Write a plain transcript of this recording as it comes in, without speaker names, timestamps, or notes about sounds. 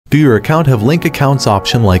Do your account have link accounts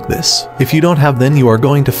option like this? If you don't have, then you are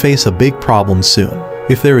going to face a big problem soon.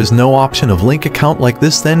 If there is no option of link account like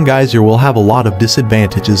this, then guys, you will have a lot of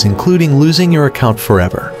disadvantages, including losing your account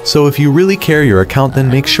forever. So if you really care your account, then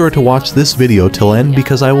make sure to watch this video till end,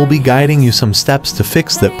 because I will be guiding you some steps to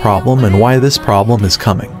fix that problem and why this problem is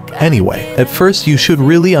coming. Anyway, at first you should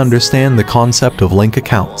really understand the concept of link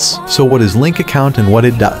accounts. So what is link account and what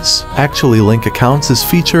it does? Actually, link accounts is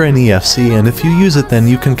feature in EFC, and if you use it, then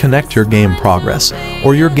you can connect your game progress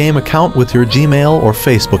or your game account with your Gmail or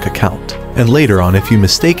Facebook account. And later on, if you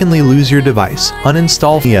mistakenly lose your device,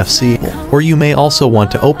 uninstall EFC, or you may also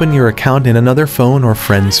want to open your account in another phone or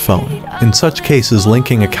friend's phone. In such cases,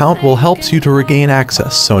 linking account will help you to regain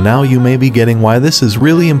access. So now you may be getting why this is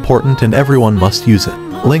really important and everyone must use it.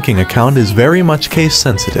 Linking account is very much case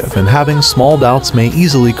sensitive, and having small doubts may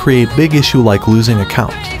easily create big issue like losing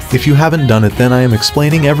account. If you haven't done it, then I am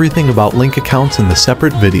explaining everything about link accounts in the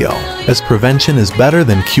separate video, as prevention is better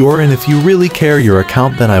than cure, and if you really care your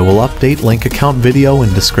account, then I will update link account video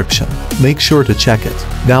in description. Make sure to check it.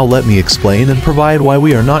 Now let me explain and provide why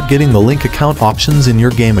we are not getting the link account options in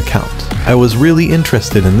your game account. I was really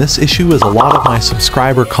interested in this issue as a lot of my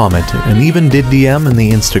subscriber commented and even did DM in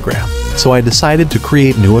the Instagram. So I decided to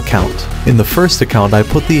create new account. In the first account I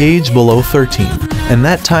put the age below 13, and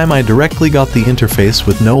that time I directly got the interface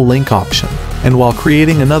with no link option. And while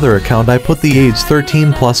creating another account I put the age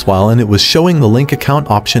 13 plus while, and it was showing the link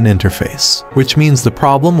account option interface, which means the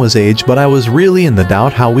problem was age, but I was really in the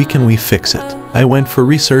doubt how we can fix it. I went for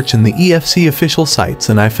research in the EFC official sites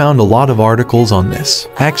and I found a lot of articles on this.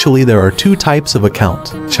 Actually, there are two types of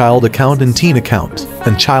account, child account and teen account.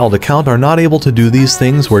 And child account are not able to do these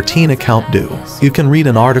things where teen account do. You can read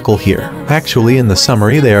an article here. Actually, in the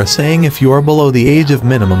summary they are saying if you are below the age of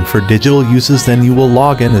minimum for digital uses, then you will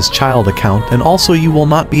log in as child account, and also you will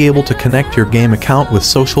not be able to connect your game account with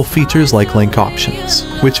social features like link options.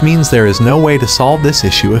 Which means there is no way to solve this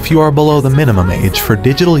issue if you are below the minimum age for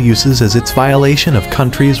digital uses, as it's violation of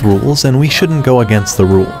country's rules and we shouldn't go against the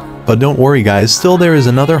rule. But don't worry guys, still there is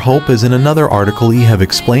another hope, as in another article have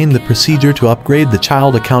explained the procedure to upgrade the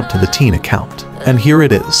child account to the teen account. And here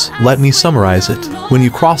it is. Let me summarize it. When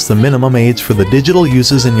you cross the minimum age for the digital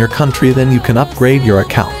uses in your country, then you can upgrade your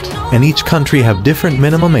account. And each country have different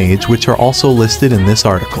minimum age, which are also listed in this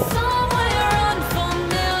article.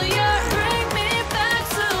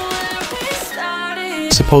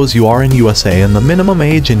 Suppose you are in USA and the minimum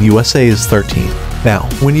age in USA is 13. Now,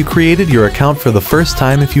 when you created your account for the first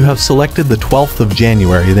time, if you have selected the 12th of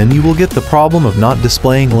January, then you will get the problem of not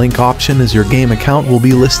displaying link option, as your game account will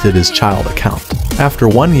be listed as child account. After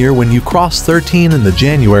 1 year, when you cross 13 in the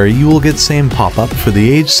January, you will get same pop-up for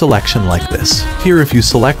the age selection like this. Here, if you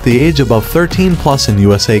select the age above 13 plus in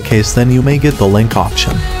USA case, then you may get the link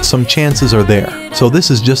option. Some chances are there. So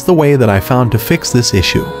this is just the way that I found to fix this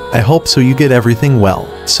issue. I hope so you get everything well.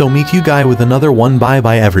 So meet you guy with another one. Bye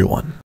bye everyone.